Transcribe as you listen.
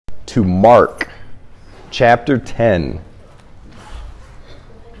to Mark chapter 10.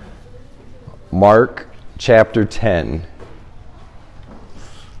 Mark chapter 10.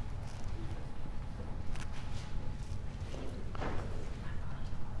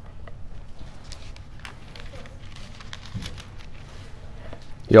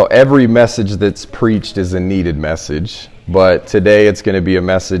 You know, every message that's preached is a needed message, but today it's going to be a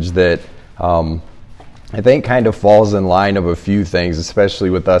message that I think kind of falls in line of a few things, especially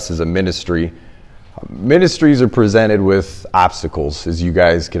with us as a ministry. Ministries are presented with obstacles, as you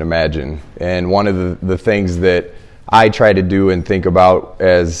guys can imagine, and one of the things that I try to do and think about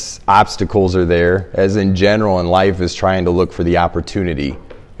as obstacles are there, as in general in life, is trying to look for the opportunity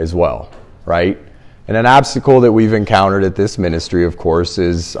as well, right? And an obstacle that we've encountered at this ministry, of course,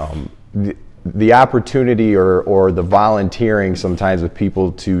 is the opportunity or the volunteering sometimes with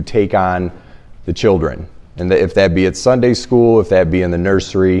people to take on the children. And if that be at Sunday school, if that be in the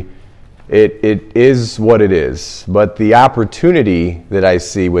nursery, it is what it is. But the opportunity that I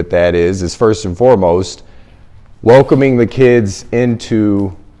see with that is first and foremost, welcoming the kids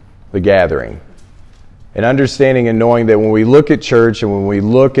into the gathering. And understanding and knowing that when we look at church and when we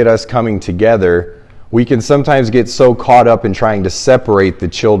look at us coming together, we can sometimes get so caught up in trying to separate the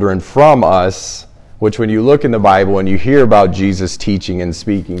children from us, which when you look in the Bible and you hear about Jesus teaching and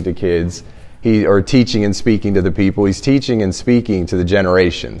speaking to kids, teaching and speaking to the people, he's teaching and speaking to the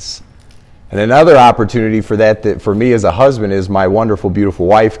generations. And another opportunity for that for me as a husband is my wonderful, beautiful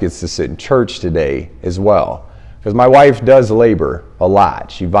wife gets to sit in church today as well. Because my wife does labor a lot.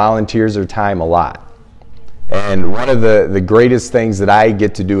 She volunteers her time a lot. And one of the greatest things that I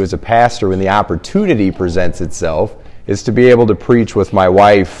get to do as a pastor when the opportunity presents itself is to be able to preach with my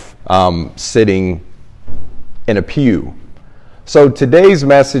wife sitting in a pew. So today's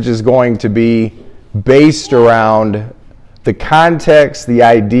message is going to be based around the context, the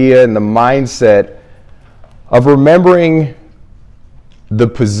idea, and the mindset of remembering the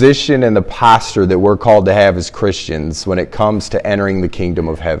position and the posture that we're called to have as Christians when it comes to entering the kingdom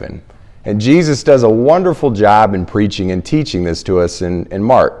of heaven. And Jesus does a wonderful job in preaching and teaching this to us in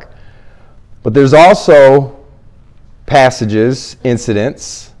Mark. But there's also passages,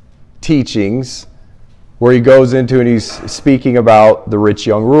 incidents, teachings, where he goes into and he's speaking about the rich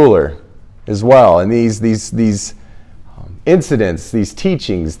young ruler as well. And these incidents, these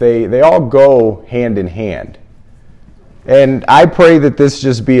teachings, they all go hand in hand. And I pray that this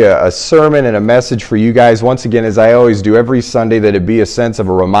just be a sermon and a message for you guys, once again, as I always do every Sunday, that it be a sense of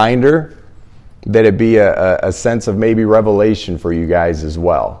a reminder, that it be a sense of maybe revelation for you guys as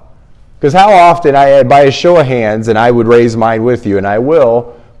well. Because how often, by a show of hands, and I would raise mine with you, and I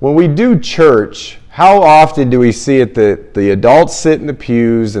will, when we do church, how often do we see it that the adults sit in the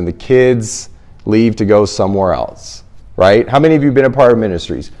pews and the kids leave to go somewhere else, right? How many of you have been a part of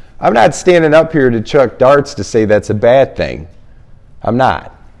ministries? I'm not standing up here to chuck darts to say that's a bad thing. I'm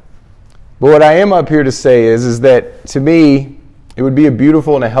not. But what I am up here to say is that, to me, it would be a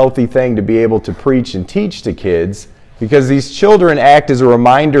beautiful and a healthy thing to be able to preach and teach to kids, because these children act as a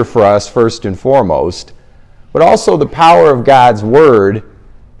reminder for us, first and foremost, but also the power of God's Word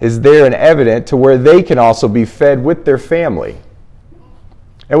is there and evident to where they can also be fed with their family.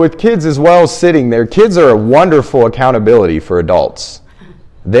 And with kids as well sitting there, kids are a wonderful accountability for adults.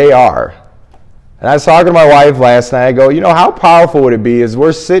 They are. And I was talking to my wife last night. I go, how powerful would it be as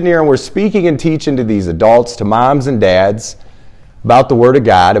we're sitting here and we're speaking and teaching to these adults, to moms and dads, about the Word of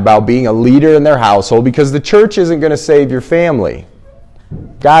God, about being a leader in their household, because the church isn't going to save your family.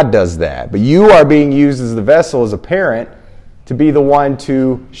 God does that. But you are being used as the vessel, as a parent, to be the one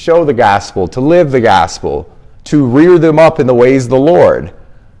to show the gospel, to live the gospel, to rear them up in the ways of the Lord.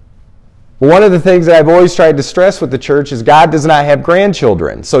 One of the things that I've always tried to stress with the church is God does not have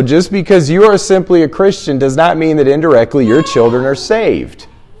grandchildren. So just because you are simply a Christian does not mean that indirectly your children are saved.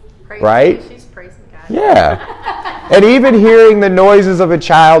 Right? She's praising God. Yeah. And even hearing the noises of a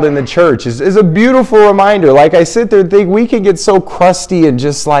child in the church is a beautiful reminder. Like, I sit there and think we can get so crusty and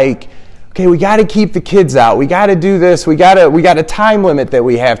just like, okay, we got to keep the kids out. We got to do this. We got a time limit that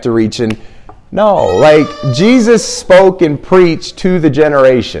we have to reach. And no, like, Jesus spoke and preached to the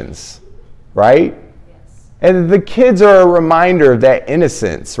generations. Right? Yes. And the kids are a reminder of that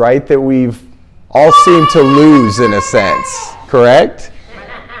innocence, right? That we've all seemed to lose in a sense. Correct?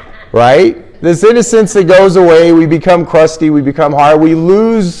 Right? This innocence that goes away, we become crusty, we become hard, we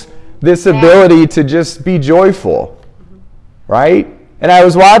lose this ability to just be joyful. Right? And I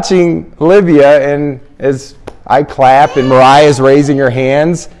was watching Olivia, and as I clap and Mariah's raising her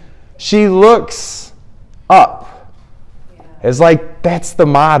hands, she looks up. It's like, that's the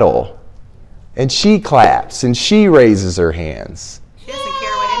model. And she claps and she raises her hands. She doesn't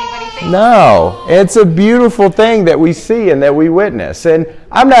care what anybody No, it's a beautiful thing that we see and that we witness. And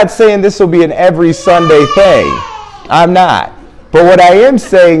I'm not saying this will be an every Sunday thing. I'm not. But what I am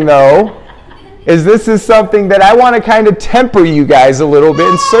saying, though, is this is something that I want to kind of temper you guys a little bit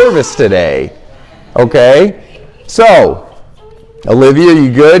in service today. Okay? So, Olivia,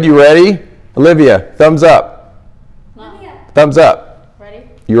 you good? You ready? Olivia, thumbs up. Thumbs up. Ready?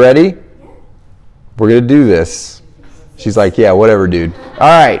 You ready? Yeah. We're going to do this. She's like, yeah, whatever, dude. All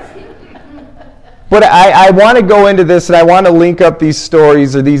right. But I want to go into this, and I want to link up these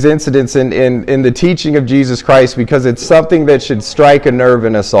stories or these incidents in the teaching of Jesus Christ, because it's something that should strike a nerve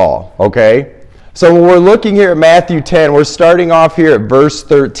in us all, okay? So when we're looking here at Matthew 10, we're starting off here at verse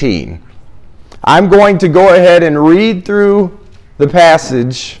 13. I'm going to go ahead and read through the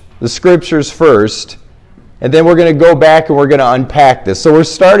passage, the scriptures first, and then we're going to go back and we're going to unpack this. So we're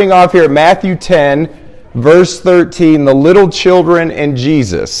starting off here at Matthew 10, verse 13, the little children and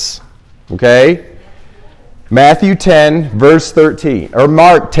Jesus, okay? Matthew 10, verse 13, or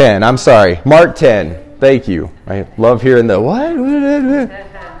Mark 10, I'm sorry, Mark 10, thank you. I love hearing the what?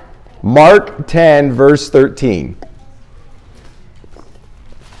 Mark 10, verse 13.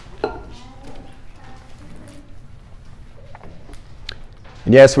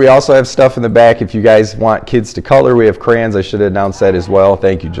 And yes, we also have stuff in the back if you guys want kids to color. We have crayons. I should have announced that as well.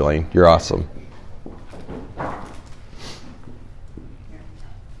 Thank you, Jolene. You're awesome.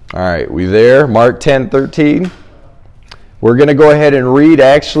 All right, we there? Mark 10:13. We're going to go ahead and read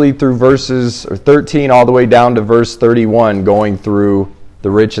actually through verses 13 all the way down to verse 31, going through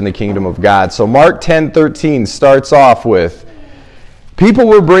the rich in the kingdom of God. So Mark 10:13 starts off with, people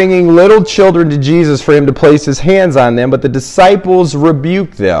were bringing little children to Jesus for him to place his hands on them, but the disciples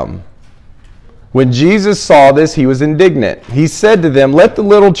rebuked them. When Jesus saw this, he was indignant. He said to them, let the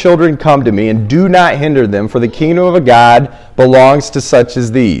little children come to me, and do not hinder them, for the kingdom of God belongs to such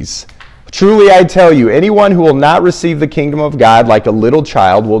as these. Truly I tell you, anyone who will not receive the kingdom of God like a little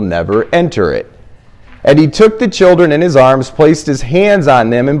child will never enter it. And he took the children in his arms, placed his hands on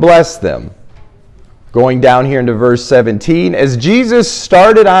them, and blessed them. Going down here into verse 17, as Jesus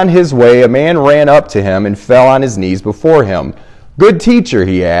started on his way, a man ran up to him and fell on his knees before him. Good teacher,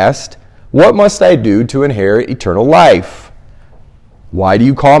 he asked, what must I do to inherit eternal life? Why do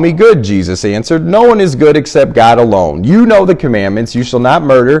you call me good? Jesus answered. No one is good except God alone. You know the commandments. You shall not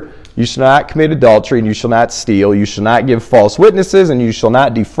murder. You shall not commit adultery. And you shall not steal. You shall not give false witnesses. And you shall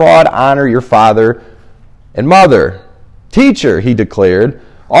not defraud. Honor your father and mother. Teacher, he declared,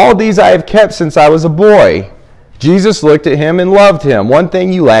 all these I have kept since I was a boy. Jesus looked at him and loved him. One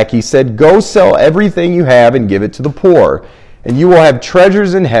thing you lack, he said, go sell everything you have and give it to the poor, and you will have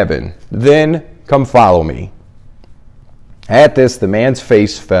treasures in heaven. Then come follow me. At this, the man's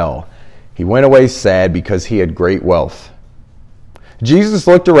face fell. He went away sad because he had great wealth. Jesus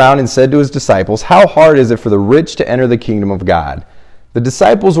looked around and said to his disciples, how hard is it for the rich to enter the kingdom of God? The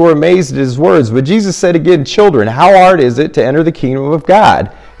disciples were amazed at his words, but Jesus said again, children, how hard is it to enter the kingdom of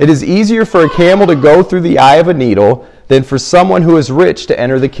God? It is easier for a camel to go through the eye of a needle than for someone who is rich to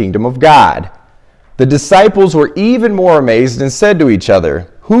enter the kingdom of God. The disciples were even more amazed and said to each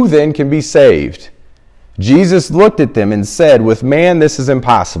other, who then can be saved? Jesus looked at them and said, with man this is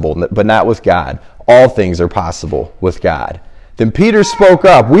impossible, but not with God. All things are possible with God. Then Peter spoke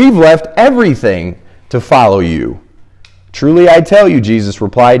up, we've left everything to follow you. Truly I tell you, Jesus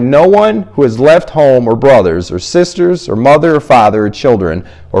replied, no one who has left home or brothers or sisters or mother or father or children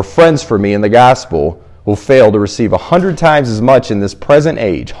or friends for me in the gospel will fail to receive 100 times as much in this present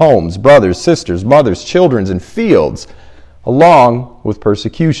age, homes, brothers, sisters, mothers, children, and fields, along with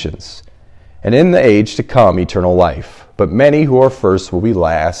persecutions, and in the age to come eternal life. But many who are first will be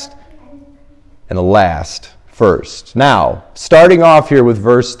last, and the last first. Now, starting off here with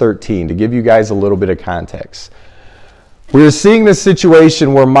verse 13, to give you guys a little bit of context. We are seeing this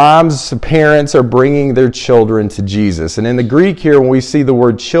situation where moms, parents are bringing their children to Jesus. And in the Greek here, when we see the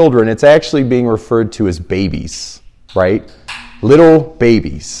word children, it's actually being referred to as babies, right? Little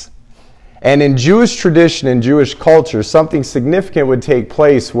babies. And in Jewish tradition and Jewish culture, something significant would take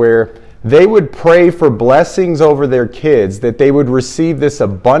place where they would pray for blessings over their kids, that they would receive this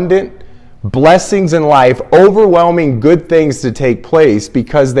abundant blessings in life, overwhelming good things to take place,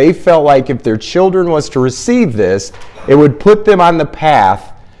 because they felt like if their children was to receive this, it would put them on the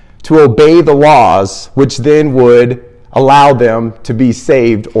path to obey the laws, which then would allow them to be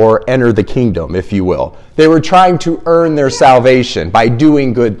saved or enter the kingdom, if you will. They were trying to earn their salvation by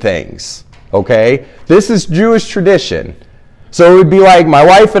doing good things. Okay? This is Jewish tradition. So it would be like my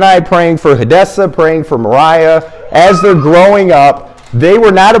wife and I praying for Hadessa, praying for Mariah. As they're growing up, They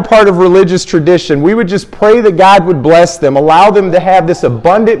were not a part of religious tradition. We would just pray that God would bless them, allow them to have this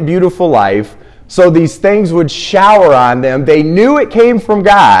abundant, beautiful life, so these things would shower on them. They knew it came from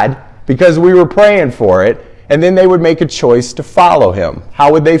God because we were praying for it, and then they would make a choice to follow him.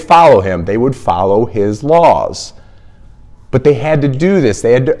 How would they follow him? They would follow his laws. But they had to do this.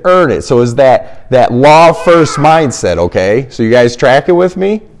 They had to earn it. So it was that law-first mindset, okay? So you guys tracking with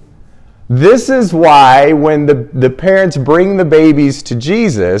me? This is why when the parents bring the babies to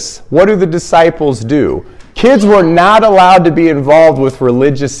Jesus, what do the disciples do? Kids were not allowed to be involved with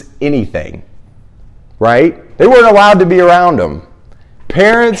religious anything, right? They weren't allowed to be around them.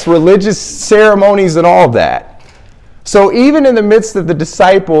 Parents, religious ceremonies, and all of that. So even in the midst of the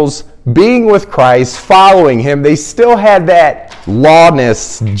disciples being with Christ, following him, they still had that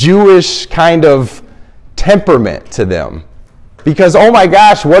lawness, Jewish kind of temperament to them. Because, oh my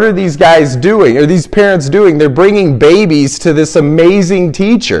gosh, what are these guys doing? Or these parents doing? They're bringing babies to this amazing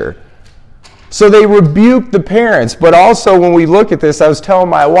teacher. So they rebuke the parents. But also when we look at this, I was telling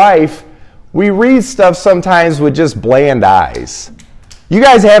my wife, we read stuff sometimes with just bland eyes. You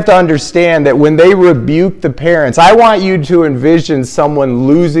guys have to understand that when they rebuke the parents, I want you to envision someone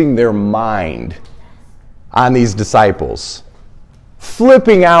losing their mind on these disciples.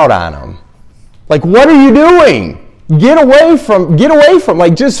 Flipping out on them. Like, what are you doing? Get away from,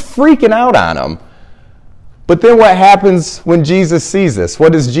 like just freaking out on them. But then what happens when Jesus sees this?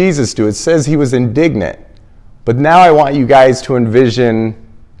 What does Jesus do? It says he was indignant. But now I want you guys to envision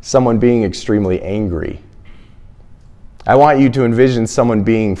someone being extremely angry. I want you to envision someone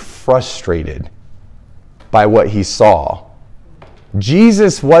being frustrated by what he saw.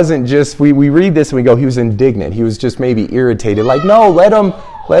 Jesus wasn't just, we read this and we go, he was indignant. He was just maybe irritated. Like, no, let him.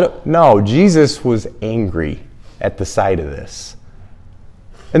 No, Jesus was angry at the sight of this.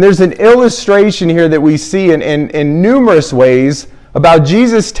 And there's an illustration here that we see in numerous ways about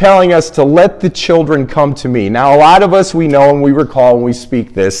Jesus telling us to let the children come to me. Now, a lot of us, we know and we recall when we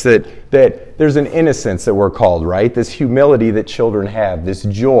speak this, that there's an innocence that we're called, right? This humility that children have, this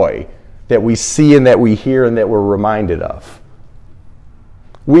joy that we see and that we hear and that we're reminded of.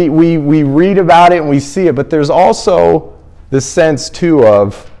 We read about it and we see it, but there's also the sense, too,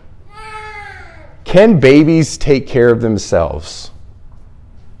 of, can babies take care of themselves?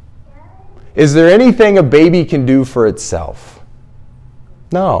 Is there anything a baby can do for itself?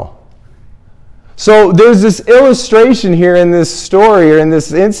 No. So there's this illustration here in this story or in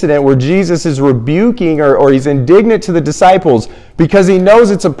this incident where Jesus is rebuking or he's indignant to the disciples because he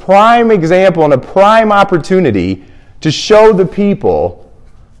knows it's a prime example and a prime opportunity to show the people,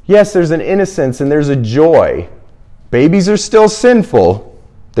 yes, there's an innocence and there's a joy. Babies are still sinful.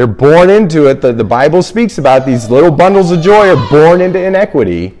 They're born into it. The Bible speaks about these little bundles of joy are born into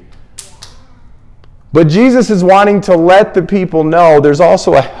inequity. But Jesus is wanting to let the people know there's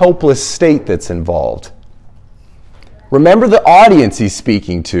also a helpless state that's involved. Remember the audience he's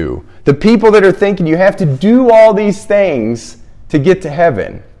speaking to. The people that are thinking you have to do all these things to get to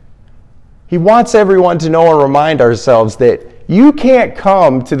heaven. He wants everyone to know and remind ourselves that you can't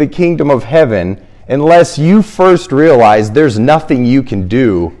come to the kingdom of heaven unless you first realize there's nothing you can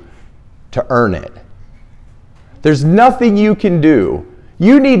do to earn it. There's nothing you can do.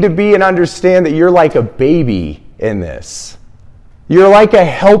 You need to be and understand that you're like a baby in this. You're like a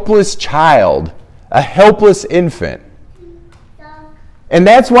helpless child, a helpless infant. And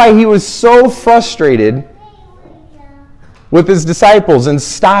that's why he was so frustrated with his disciples and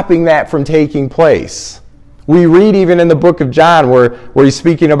stopping that from taking place. We read even in the book of John where he's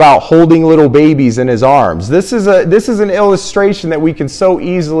speaking about holding little babies in his arms. This is an illustration that we can so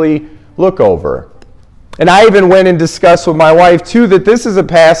easily look over. And I even went and discussed with my wife too that this is a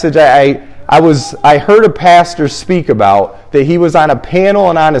passage I heard a pastor speak about, that he was on a panel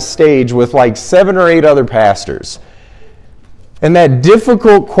and on a stage with like 7 or 8 other pastors. And that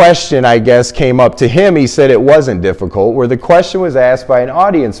difficult question, I guess, came up to him. He said it wasn't difficult, where the question was asked by an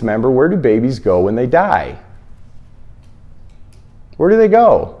audience member, where do babies go when they die? Where do they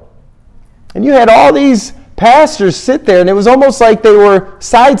go? And you had all these pastors sit there, and it was almost like they were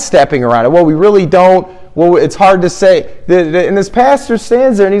sidestepping around it. Well, we really don't. Well, it's hard to say. And this pastor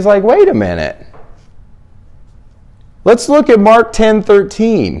stands there, and he's like, wait a minute. Let's look at Mark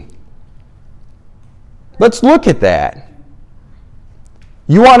 10:13. Let's look at that.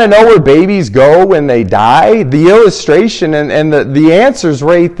 You want to know where babies go when they die? The illustration and the answer's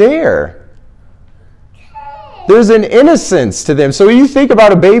right there. There's an innocence to them. So you think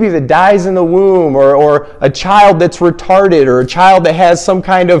about a baby that dies in the womb, or a child that's retarded, or a child that has some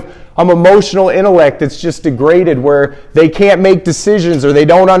kind of emotional intellect that's just degraded, where they can't make decisions or they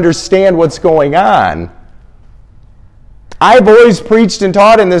don't understand what's going on. I've always preached and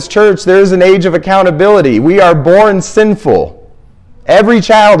taught in this church there's an age of accountability. We are born sinful. Every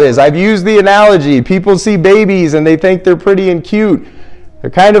child is. I've used the analogy. People see babies and they think they're pretty and cute. They're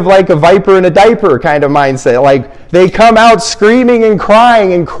kind of like a viper in a diaper kind of mindset. Like they come out screaming and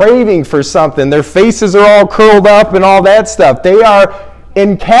crying and craving for something. Their faces are all curled up and all that stuff. They are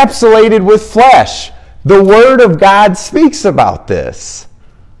encapsulated with flesh. The Word of God speaks about this.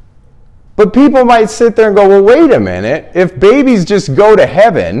 But people might sit there and go, well, wait a minute. If babies just go to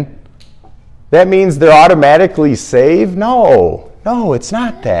heaven, that means they're automatically saved? No, it's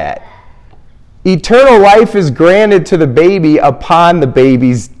not that. Eternal life is granted to the baby upon the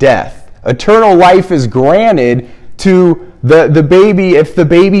baby's death. Eternal life is granted to the baby if the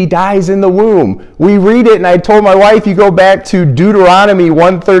baby dies in the womb. We read it, and I told my wife, you go back to Deuteronomy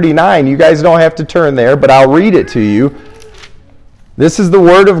 139. You guys don't have to turn there, but I'll read it to you. This is the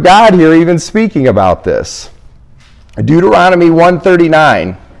Word of God here even speaking about this. Deuteronomy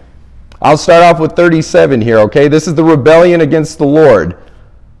 139. I'll start off with 37 here, okay? This is the rebellion against the Lord.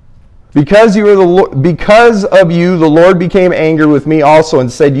 Because of you, the Lord became angry with me also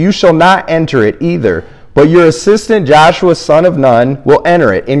and said, you shall not enter it either. But your assistant Joshua, son of Nun, will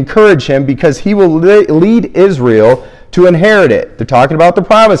enter it. Encourage him, because he will lead Israel to inherit it. They're talking about the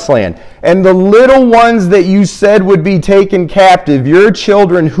promised land. And the little ones that you said would be taken captive, your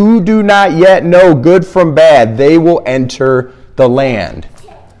children who do not yet know good from bad, they will enter the land.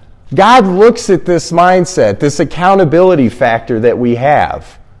 God looks at this mindset, this accountability factor that we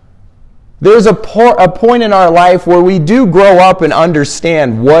have. There's a point in our life where we do grow up and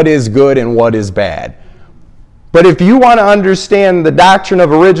understand what is good and what is bad. But if you want to understand the doctrine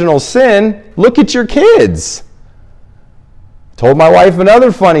of original sin, look at your kids. Told my wife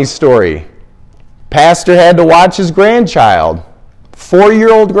another funny story. Pastor had to watch his grandchild,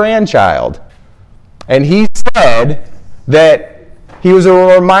 4-year-old grandchild. And he said that he was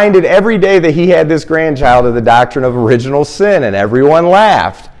reminded every day that he had this grandchild of the doctrine of original sin, and everyone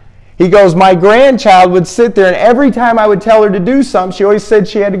laughed. He goes, my grandchild would sit there, and every time I would tell her to do something, she always said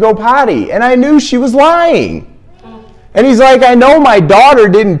she had to go potty. And I knew she was lying. And he's like, I know my daughter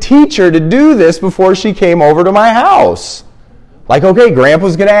didn't teach her to do this before she came over to my house. Like, okay,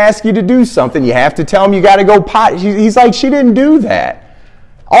 Grandpa's going to ask you to do something. You have to tell him you got to go potty. He's like, she didn't do that.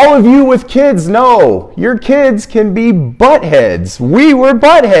 All of you with kids know your kids can be buttheads. We were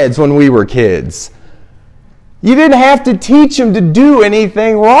buttheads when we were kids. You didn't have to teach them to do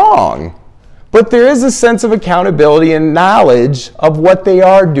anything wrong. But there is a sense of accountability and knowledge of what they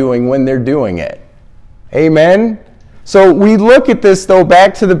are doing when they're doing it. Amen? So we look at this, though,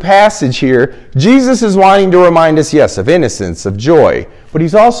 back to the passage here. Jesus is wanting to remind us, yes, of innocence, of joy. But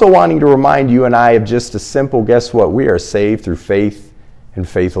he's also wanting to remind you and I of just a simple, guess what? We are saved through faith and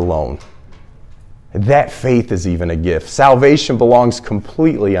faith alone. And that faith is even a gift. Salvation belongs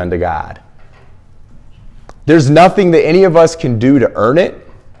completely unto God. There's nothing that any of us can do to earn it.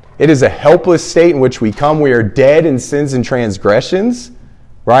 It is a helpless state in which we come. We are dead in sins and transgressions,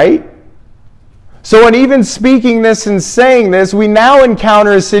 right? So in even speaking this and saying this, we now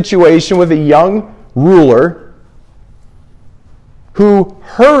encounter a situation with a young ruler who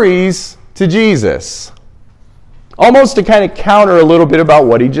hurries to Jesus. Almost to kind of counter a little bit about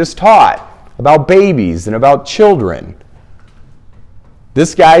what he just taught, about babies and about children.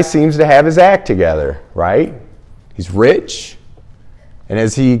 This guy seems to have his act together, right? He's rich. And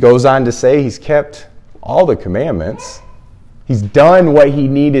as he goes on to say, he's kept all the commandments. He's done what he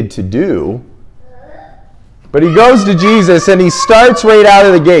needed to do. But he goes to Jesus and he starts right out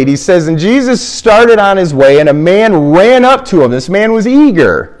of the gate. He says, and Jesus started on his way and a man ran up to him. This man was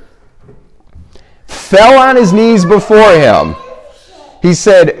eager. Fell on his knees before him. He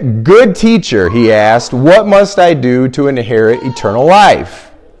said, good teacher, he asked, what must I do to inherit eternal life?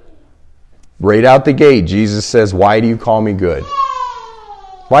 Right out the gate, Jesus says, why do you call me good?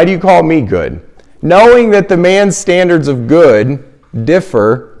 Why do you call me good? Knowing that the man's standards of good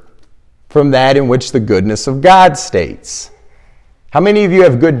differ from that in which the goodness of God states. How many of you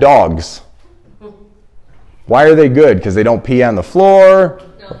have good dogs? Why are they good? Because they don't pee on the floor?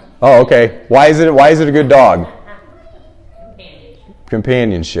 No. Oh, okay. Why is it a good dog?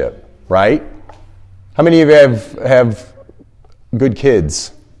 Companionship, right? How many of you have good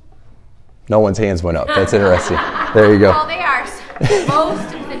kids? No one's hands went up. That's interesting. There you go. Well, they are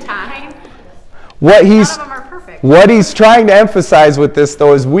most of the time. None of them are perfect. What he's trying to emphasize with this,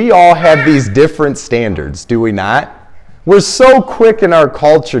 though, is we all have these different standards, do we not? We're so quick in our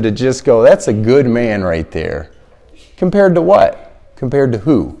culture to just go, that's a good man right there. Compared to what? Compared to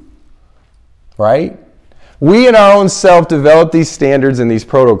who? Right? We in our own self develop these standards and these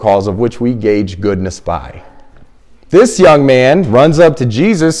protocols of which we gauge goodness by. This young man runs up to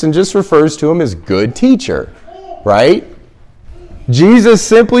Jesus and just refers to him as good teacher, right? Jesus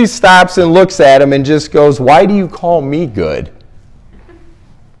simply stops and looks at him and just goes, why do you call me good?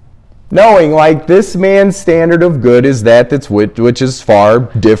 Knowing, like, this man's standard of good is that's which is far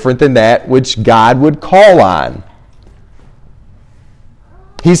different than that which God would call on.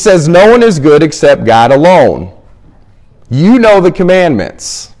 He says, no one is good except God alone. You know the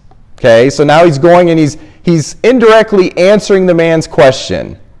commandments. Okay, so now he's going and he's indirectly answering the man's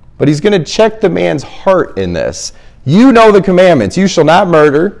question. But he's going to check the man's heart in this. You know the commandments. You shall not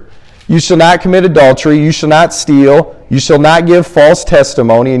murder. You shall not commit adultery. You shall not steal. You shall not give false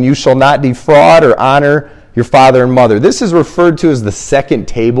testimony. And you shall not defraud or honor your father and mother. This is referred to as the second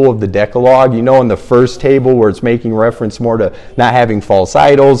table of the Decalogue. You know, in the first table where it's making reference more to not having false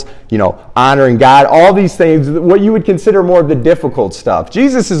idols, honoring God, all these things, what you would consider more of the difficult stuff.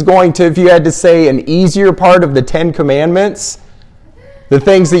 Jesus is going to, if you had to say an easier part of the Ten Commandments, the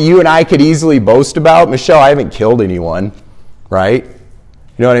things that you and I could easily boast about. Michelle, I haven't killed anyone, right? You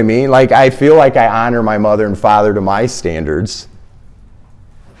know what I mean? Like, I feel like I honor my mother and father to my standards.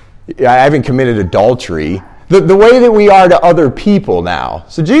 I haven't committed adultery. The way that we are to other people now.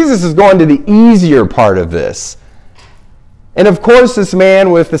 So Jesus is going to the easier part of this. And of course, this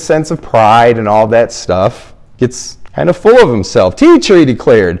man with a sense of pride and all that stuff gets kind of full of himself. Teacher, he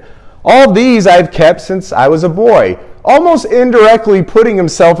declared, all these I've kept since I was a boy. Almost indirectly putting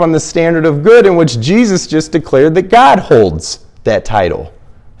himself on the standard of good in which Jesus just declared that God holds that title.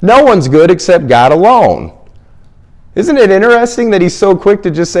 No one's good except God alone. Isn't it interesting that he's so quick to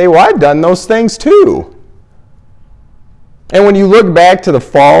just say, well, I've done those things too. And when you look back to the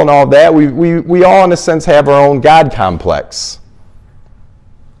fall and all that, we all in a sense have our own God complex.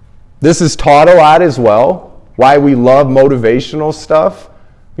 This is taught a lot as well, why we love motivational stuff,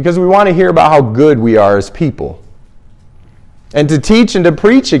 because we want to hear about how good we are as people. And to teach and to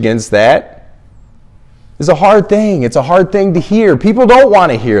preach against that is a hard thing. It's a hard thing to hear. People don't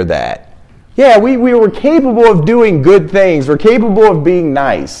want to hear that. Yeah, we were capable of doing good things. We're capable of being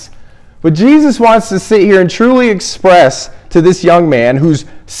nice. But Jesus wants to sit here and truly express to this young man who's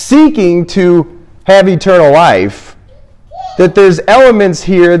seeking to have eternal life that there's elements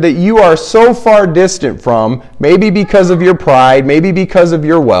here that you are so far distant from, maybe because of your pride, maybe because of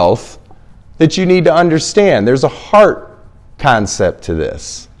your wealth, that you need to understand. There's a heart concept to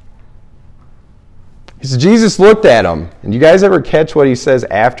this. So Jesus looked at him. And you guys ever catch what he says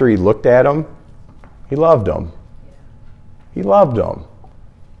after he looked at him? He loved him. He loved him.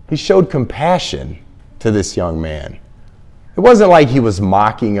 He showed compassion to this young man. It wasn't like he was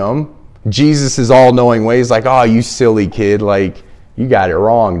mocking him. Jesus' all-knowing way is like, oh, you silly kid, like, you got it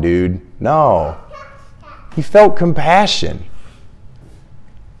wrong, dude. No. He felt compassion.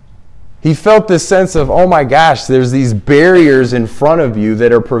 He felt this sense of, oh my gosh, there's these barriers in front of you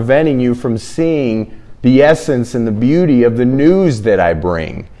that are preventing you from seeing the essence and the beauty of the news that I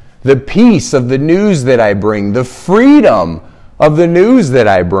bring, the peace of the news that I bring, the freedom of the news that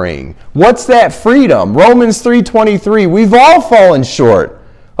I bring. What's that freedom? Romans 3:23, we've all fallen short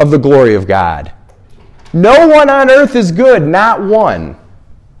of the glory of God. No one on earth is good, not one.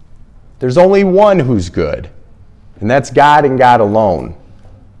 There's only one who's good, and that's God and God alone.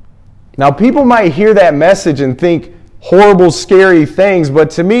 Now, people might hear that message and think horrible, scary things, but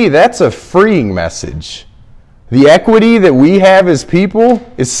to me, that's a freeing message. The equity that we have as people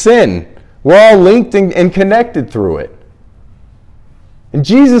is sin. We're all linked and connected through it. And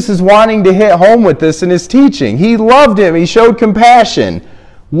Jesus is wanting to hit home with this in his teaching. He loved him. He showed compassion.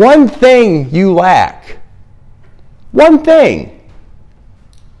 One thing you lack. One thing.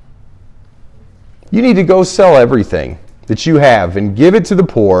 You need to go sell everything that you have and give it to the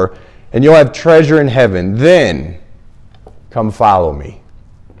poor, and you'll have treasure in heaven. Then come follow me.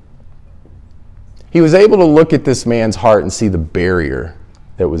 He was able to look at this man's heart and see the barrier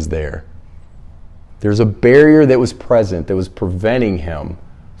that was there. There's a barrier that was present that was preventing him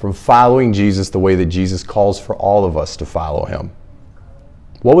from following Jesus the way that Jesus calls for all of us to follow him.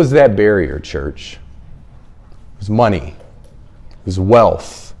 What was that barrier, church? It was money. It was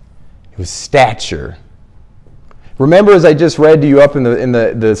wealth. It was stature. Remember, as I just read to you up in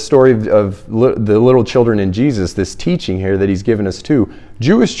the story of the little children in Jesus, this teaching here that he's given us too,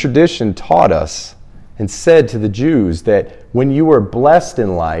 Jewish tradition taught us and said to the Jews that when you were blessed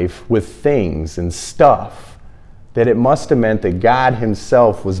in life with things and stuff, that it must have meant that God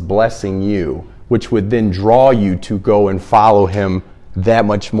himself was blessing you, which would then draw you to go and follow him that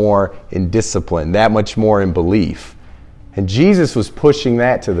much more in discipline, that much more in belief. And Jesus was pushing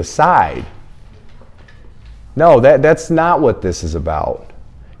that to the side. No, that's not what this is about.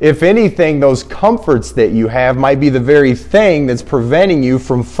 If anything, those comforts that you have might be the very thing that's preventing you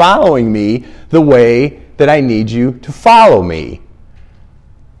from following me the way that I need you to follow me.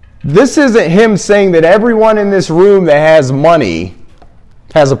 This isn't him saying that everyone in this room that has money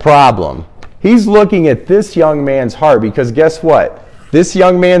has a problem. He's looking at this young man's heart, because guess what? This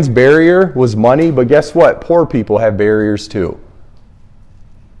young man's barrier was money, but guess what? Poor people have barriers too.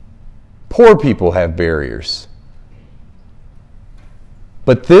 Poor people have barriers.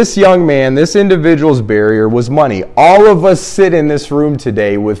 But this young man, this individual's barrier was money. All of us sit in this room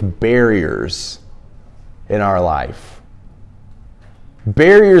today with barriers in our life.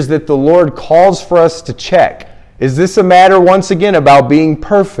 Barriers that the Lord calls for us to check. Is this a matter, once again, about being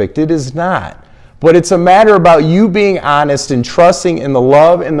perfect? It is not. But it's a matter about you being honest and trusting in the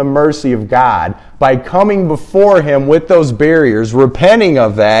love and the mercy of God by coming before Him with those barriers, repenting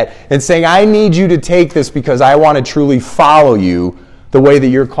of that, and saying, I need you to take this because I want to truly follow you the way that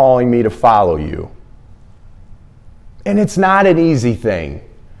you're calling me to follow you. And it's not an easy thing.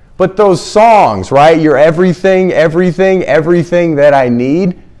 But those songs, right? You're everything, everything, everything that I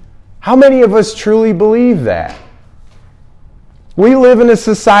need. How many of us truly believe that? We live in a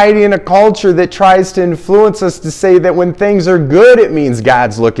society and a culture that tries to influence us to say that when things are good, it means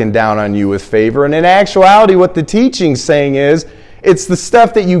God's looking down on you with favor. And in actuality, what the teaching's saying is, it's the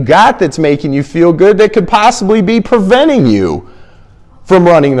stuff that you got that's making you feel good that could possibly be preventing you from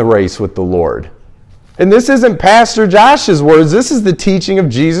running the race with the Lord. And this isn't Pastor Josh's words. This is the teaching of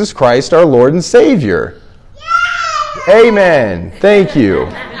Jesus Christ, our Lord and Savior. Amen. Thank you.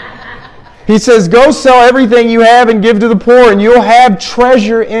 He says, go sell everything you have and give to the poor, and you'll have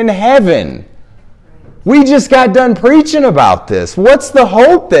treasure in heaven. We just got done preaching about this. What's the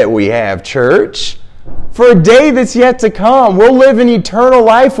hope that we have, church? For a day that's yet to come, we'll live in eternal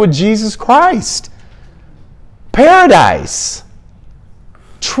life with Jesus Christ. Paradise.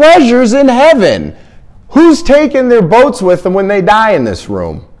 Treasures in heaven. Who's taking their boats with them when they die in this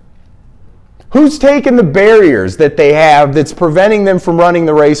room? Who's taken the barriers that they have that's preventing them from running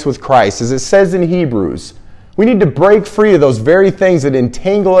the race with Christ? As it says in Hebrews, we need to break free of those very things that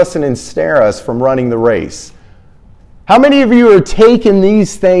entangle us and ensnare us from running the race. How many of you are taking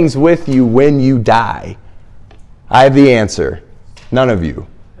these things with you when you die? I have the answer. None of you.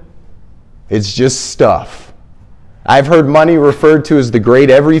 It's just stuff. I've heard money referred to as the great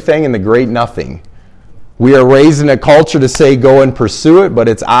everything and the great nothing. We are raised in a culture to say go and pursue it, but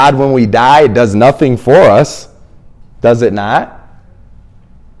it's odd when we die, it does nothing for us. Does it not?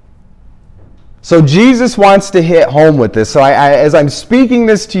 So Jesus wants to hit home with this. So as I'm speaking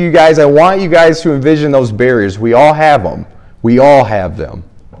this to you guys, I want you guys to envision those barriers. We all have them. We all have them.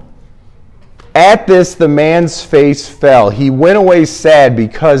 At this, the man's face fell. He went away sad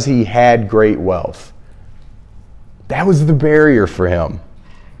because he had great wealth. That was the barrier for him.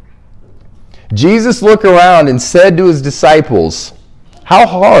 Jesus looked around and said to his disciples, how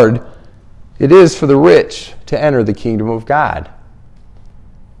hard it is for the rich to enter the kingdom of God.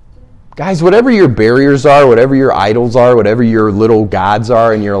 Guys, whatever your barriers are, whatever your idols are, whatever your little gods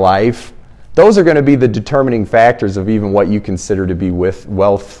are in your life, those are going to be the determining factors of even what you consider to be with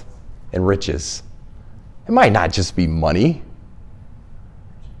wealth and riches. It might not just be money.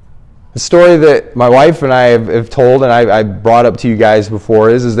 The story that my wife and I have told, and I brought up to you guys before,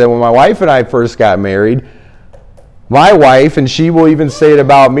 is that when my wife and I first got married, my wife, and she will even say it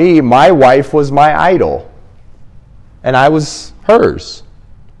about me, my wife was my idol. And I was hers.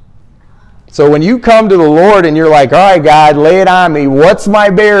 So when you come to the Lord and you're like, all right, God, lay it on me. What's my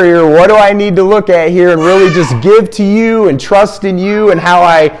barrier? What do I need to look at here and really just give to you and trust in you and how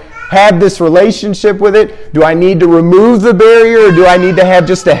I have this relationship with it? Do I need to remove the barrier, or do I need to have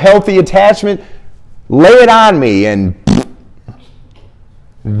just a healthy attachment? Lay it on me. And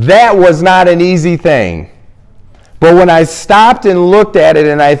that was not an easy thing. But when I stopped and looked at it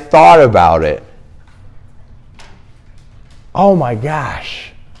and I thought about it, oh my gosh.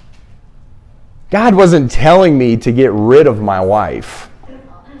 God wasn't telling me to get rid of my wife.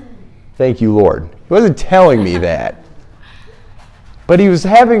 Thank you, Lord. He wasn't telling me that. But He was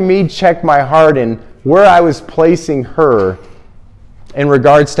having me check my heart in where I was placing her in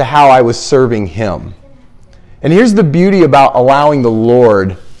regards to how I was serving Him. And here's the beauty about allowing the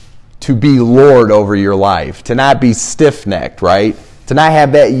Lord to be Lord over your life, to not be stiff-necked, right? To not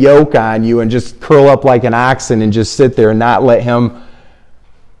have that yoke on you and just curl up like an oxen and just sit there and not let Him.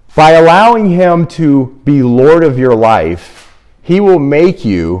 By allowing Him to be Lord of your life, He will make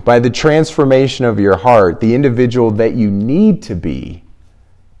you, by the transformation of your heart, the individual that you need to be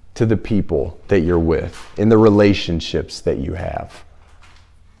to the people that you're with, in the relationships that you have.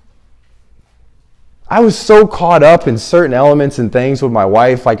 I was so caught up in certain elements and things with my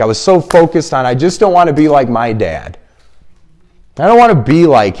wife. Like I was so focused on, I just don't want to be like my dad. I don't want to be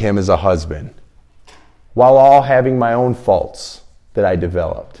like him as a husband, while all having my own faults that I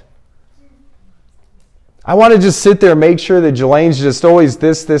developed. I want to just sit there and make sure that Jelane's just always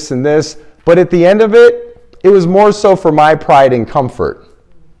this, this, and this. But at the end of it, it was more so for my pride and comfort.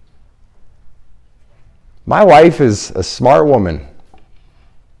 My wife is a smart woman.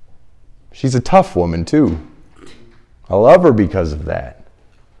 She's a tough woman too. I love her because of that.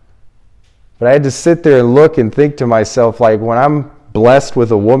 But I had to sit there and look and think to myself, like, when I'm blessed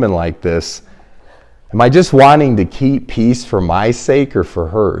with a woman like this, am I just wanting to keep peace for my sake or for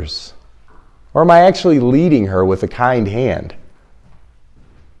hers? Or am I actually leading her with a kind hand?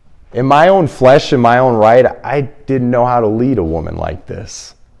 In my own flesh and my own right, I didn't know how to lead a woman like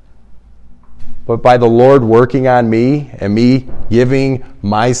this. But by the Lord working on me and me giving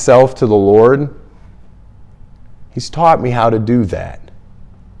myself to the Lord, He's taught me how to do that.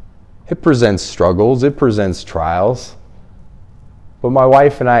 It presents struggles, it presents trials. But my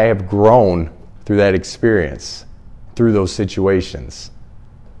wife and I have grown through that experience, through those situations.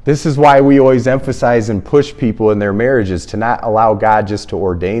 This is why we always emphasize and push people in their marriages to not allow God just to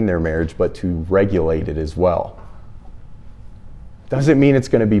ordain their marriage, but to regulate it as well. Doesn't mean it's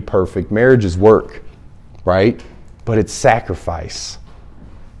going to be perfect. Marriage is work, right? But it's sacrifice.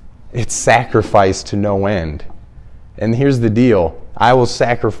 It's sacrifice to no end. And here's the deal. I will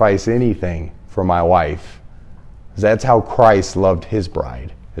sacrifice anything for my wife. That's how Christ loved His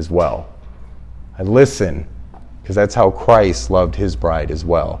bride as well. I listen because that's how Christ loved His bride as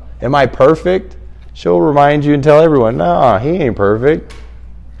well. Am I perfect? She'll remind you and tell everyone, no, he ain't perfect.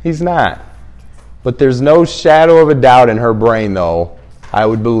 He's not. But there's no shadow of a doubt in her brain, though, I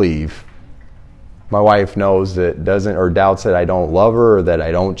would believe. My wife knows that doesn't, or doubts that I don't love her or that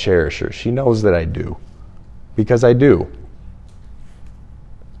I don't cherish her. She knows that I do. Because I do.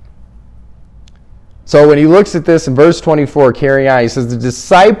 So when he looks at this in verse 24, carrying on, he says, the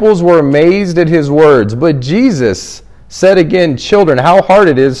disciples were amazed at his words, but Jesus said again, children, how hard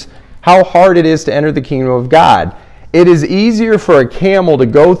it is to enter the kingdom of God. It is easier for a camel to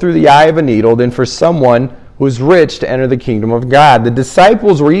go through the eye of a needle than for someone who is rich to enter the kingdom of God. The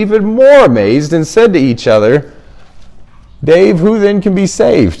disciples were even more amazed and said to each other, Dave, who then can be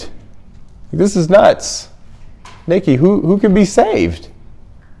saved? This is nuts. Nikki, who can be saved?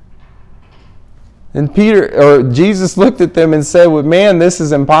 And Jesus looked at them and said, well, man, this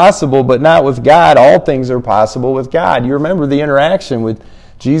is impossible, but not with God. All things are possible with God. You remember the interaction with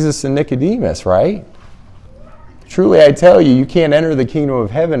Jesus and Nicodemus, right? Truly, I tell you, you can't enter the kingdom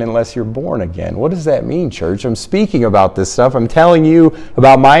of heaven unless you're born again. What does that mean, church? I'm speaking about this stuff. I'm telling you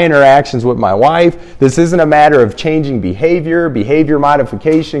about my interactions with my wife. This isn't a matter of changing behavior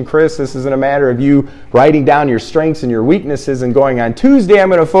modification. Chris, this isn't a matter of you writing down your strengths and your weaknesses and going, on Tuesday I'm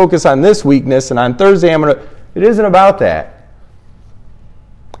going to focus on this weakness and on Thursday I'm going to... It isn't about that.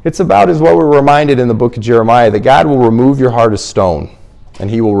 It's about, is what we're reminded in the book of Jeremiah, that God will remove your heart of stone and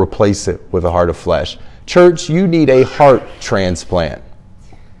He will replace it with a heart of flesh. Church, you need a heart transplant.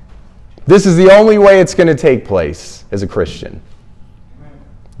 This is the only way it's going to take place as a Christian.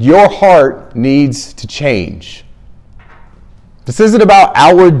 Your heart needs to change. This isn't about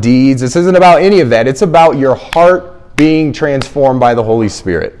outward deeds. This isn't about any of that. It's about your heart being transformed by the Holy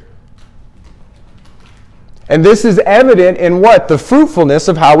Spirit. And this is evident in what? The fruitfulness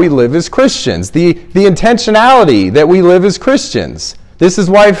of how we live as Christians. The intentionality that we live as Christians. This is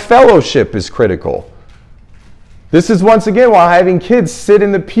why fellowship is critical. This is, once again, while having kids sit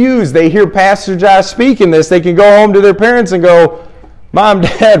in the pews, they hear Pastor Josh speaking this, they can go home to their parents and go, Mom,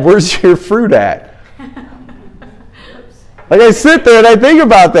 Dad, where's your fruit at? Like, I sit there and I think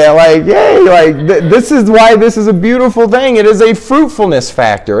about that, like, yay, this is why this is a beautiful thing. It is a fruitfulness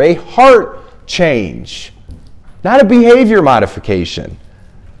factor, a heart change, not a behavior modification.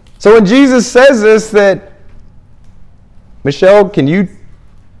 So when Jesus says this, that, Michelle, can you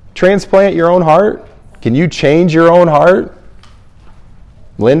transplant your own heart? Can you change your own heart?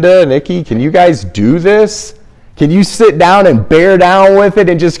 Linda, Nikki, can you guys do this? Can you sit down and bear down with it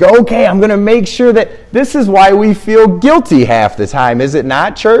and just go, okay, I'm going to make sure that... This is why we feel guilty half the time, is it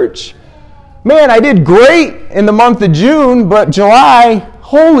not, church? Man, I did great in the month of June, but July,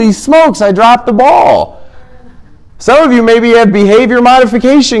 holy smokes, I dropped the ball. Some of you maybe have behavior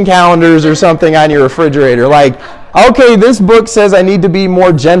modification calendars or something on your refrigerator, like, okay, this book says I need to be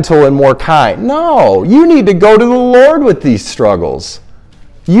more gentle and more kind. No, you need to go to the Lord with these struggles.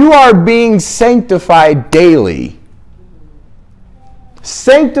 You are being sanctified daily.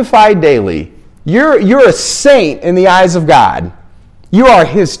 Sanctified daily. You're a saint in the eyes of God. You are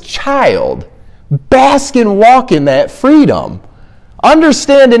His child. Bask and walk in that freedom.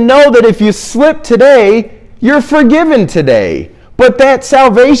 Understand and know that if you slip today, you're forgiven today. But that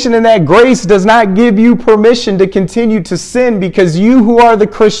salvation and that grace does not give you permission to continue to sin, because you who are the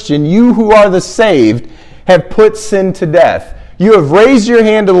Christian, you who are the saved, have put sin to death. You have raised your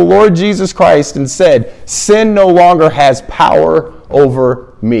hand to the Lord Jesus Christ and said, sin no longer has power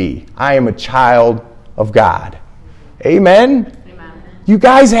over me. I am a child of God. Amen? Amen. You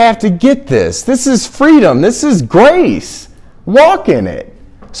guys have to get this. This is freedom. This is grace. Walk in it.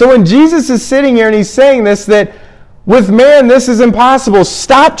 So when Jesus is sitting here and he's saying this, that with man this is impossible,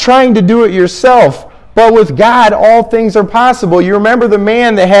 stop trying to do it yourself. But with God all things are possible. You remember the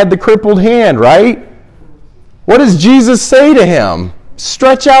man that had the crippled hand, right? What does Jesus say to him?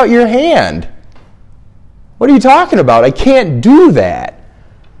 Stretch out your hand. What are you talking about? I can't do that.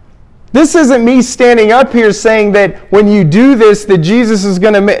 This isn't me standing up here saying that when you do this that Jesus is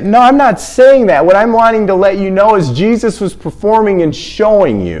going to... No, I'm not saying that. What I'm wanting to let you know is Jesus was performing and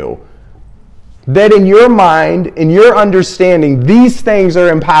showing you that in your mind, in your understanding, these things are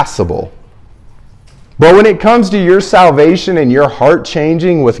impossible. But when it comes to your salvation and your heart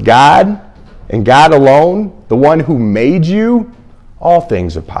changing with God and God alone, the one who made you, all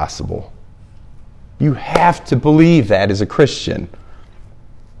things are possible. You have to believe that as a Christian.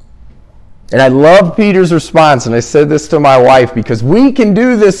 And I love Peter's response, and I said this to my wife, because we can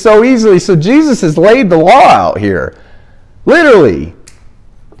do this so easily. So Jesus has laid the law out here, literally.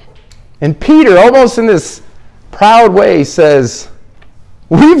 And Peter, almost in this proud way, says,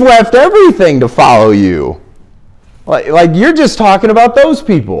 we've left everything to follow you. Like you're just talking about those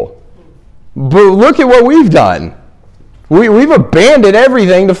people. But look at what we've done. We've abandoned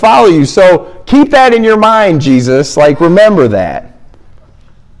everything to follow you. So keep that in your mind, Jesus. Remember that.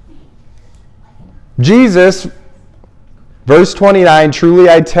 Jesus, verse 29, truly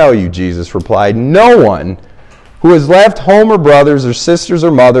I tell you, Jesus replied, no one who has left home or brothers or sisters or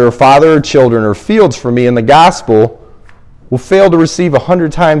mother or father or children or fields for me in the gospel will fail to receive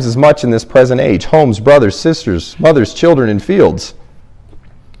 100 times as much in this present age. Homes, brothers, sisters, mothers, children, and fields,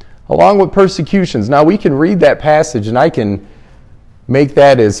 along with persecutions. Now we can read that passage and I can make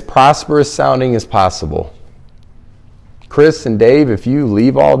that as prosperous sounding as possible. Chris and Dave, if you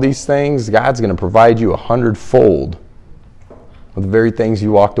leave all these things, God's going to provide you 100-fold of the very things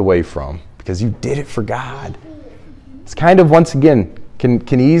you walked away from, because you did it for God. It's kind of, once again,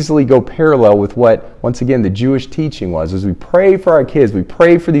 can easily go parallel with what, once again, the Jewish teaching was. As we pray for our kids, we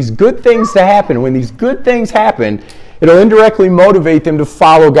pray for these good things to happen. When these good things happen, it'll indirectly motivate them to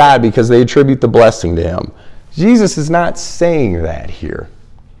follow God because they attribute the blessing to Him. Jesus is not saying that here.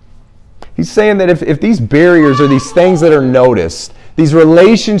 He's saying that if these barriers or these things that are noticed, these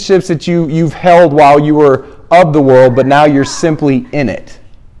relationships that you've held while you were of the world, but now you're simply in it.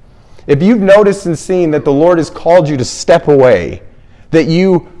 If you've noticed and seen that the Lord has called you to step away, that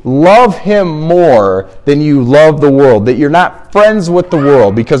you love Him more than you love the world, that you're not friends with the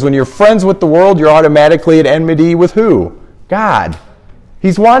world, because when you're friends with the world, you're automatically at enmity with who? God.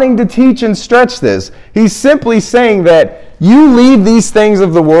 He's wanting to teach and stretch this. He's simply saying that you leave these things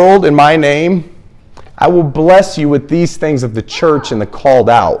of the world in my name, I will bless you with these things of the church and the called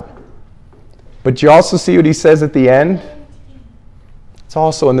out. But you also see what he says at the end? It's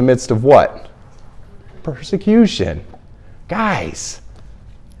also in the midst of what? Persecution. Guys,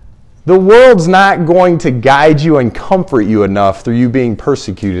 the world's not going to guide you and comfort you enough through you being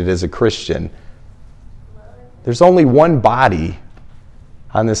persecuted as a Christian. There's only one body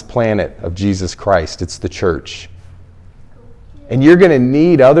on this planet of Jesus Christ. It's the church. And you're going to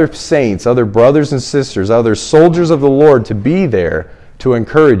need other saints, other brothers and sisters, other soldiers of the Lord to be there to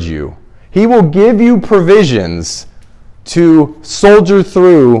encourage you. He will give you provisions to soldier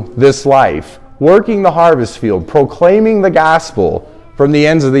through this life, working the harvest field, proclaiming the gospel from the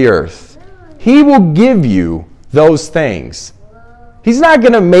ends of the earth. He will give you those things. He's not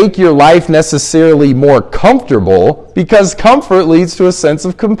going to make your life necessarily more comfortable, because comfort leads to a sense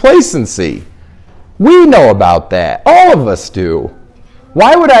of complacency. We know about that. All of us do.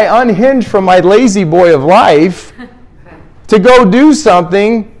 Why would I unhinge from my lazy boy of life to go do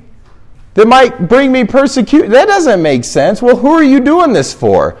something that might bring me persecution? That doesn't make sense. Well, who are you doing this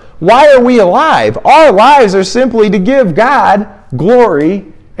for? Why are we alive? Our lives are simply to give God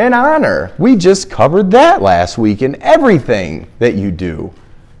glory and honor. We just covered that last week in everything that you do.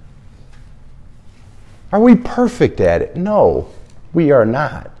 Are we perfect at it? No, we are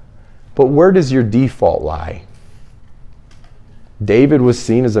not. But where does your default lie? David was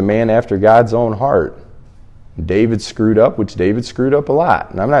seen as a man after God's own heart. David screwed up, which David screwed up a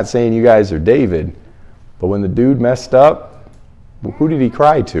lot. And I'm not saying you guys are David, but when the dude messed up, who did he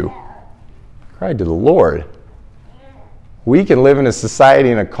cry to? Cry to the Lord. We can live in a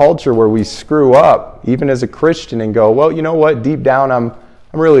society and a culture where we screw up, even as a Christian, and go, well, you know what? Deep down, I'm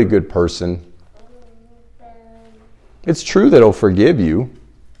really a good person. It's true that He'll forgive you.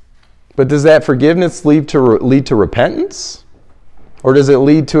 But does that forgiveness lead to repentance? Or does it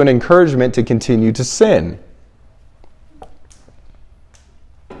lead to an encouragement to continue to sin?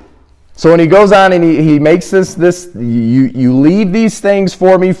 So when he goes on and he makes this you leave these things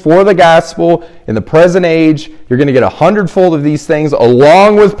for me for the gospel in the present age, you're going to get 100-fold of these things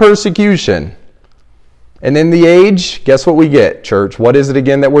along with persecution. And in the age, guess what we get, church? What is it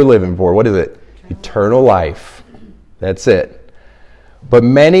again that we're living for? What is it? Eternal life. That's it. But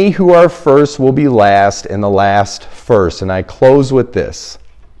many who are first will be last, and the last first. And I close with this.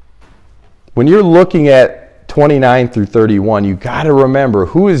 When you're looking at 29 through 31, you got to remember,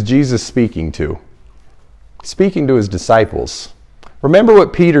 who is Jesus speaking to? Speaking to His disciples. Remember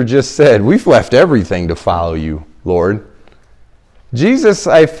what Peter just said. We've left everything to follow you, Lord. Jesus,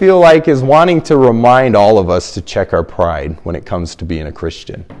 I feel like, is wanting to remind all of us to check our pride when it comes to being a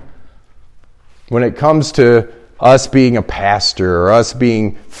Christian. When it comes to us being a pastor, or us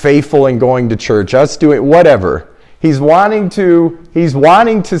being faithful and going to church, us doing whatever. He's wanting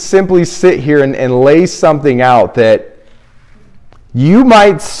to simply sit here and lay something out that you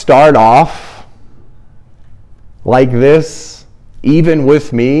might start off like this, even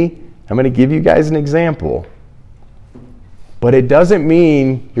with me. I'm going to give you guys an example. But it doesn't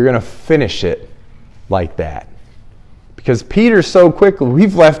mean you're going to finish it like that. Because Peter so quickly,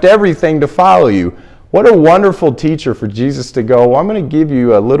 we've left everything to follow you. What a wonderful teacher for Jesus to go, well, I'm going to give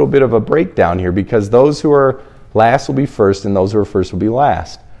you a little bit of a breakdown here, because those who are last will be first, and those who are first will be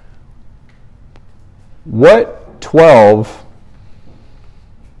last. What 12,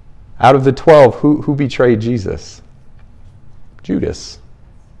 out of the 12, who betrayed Jesus? Judas.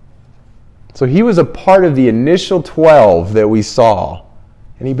 So he was a part of the initial 12 that we saw,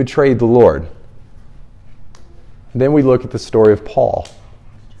 and he betrayed the Lord. And then we look at the story of Paul.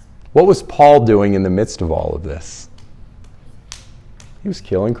 What was Paul doing in the midst of all of this? He was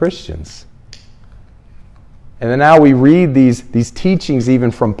killing Christians. And then now we read these teachings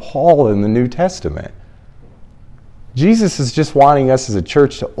even from Paul in the New Testament. Jesus is just wanting us as a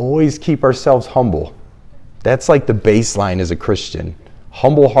church to always keep ourselves humble. That's like the baseline as a Christian.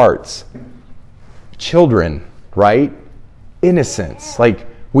 Humble hearts. Children, right? Innocence. Like,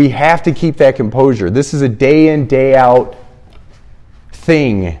 we have to keep that composure. This is a day in, day out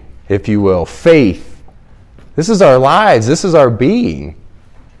thing, if you will. Faith. This is our lives. This is our being.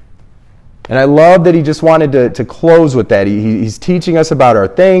 And I love that he just wanted to close with that. He's teaching us about our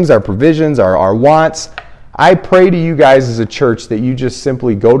things, our provisions, our wants. I pray to you guys as a church that you just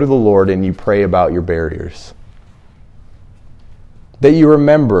simply go to the Lord and you pray about your barriers. That you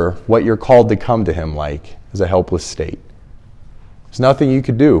remember what you're called to come to Him like, as a helpless state. There's nothing you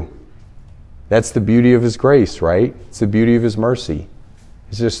could do. That's the beauty of His grace, right? It's the beauty of His mercy.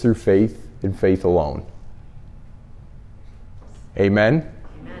 It's just through faith and faith alone. Amen?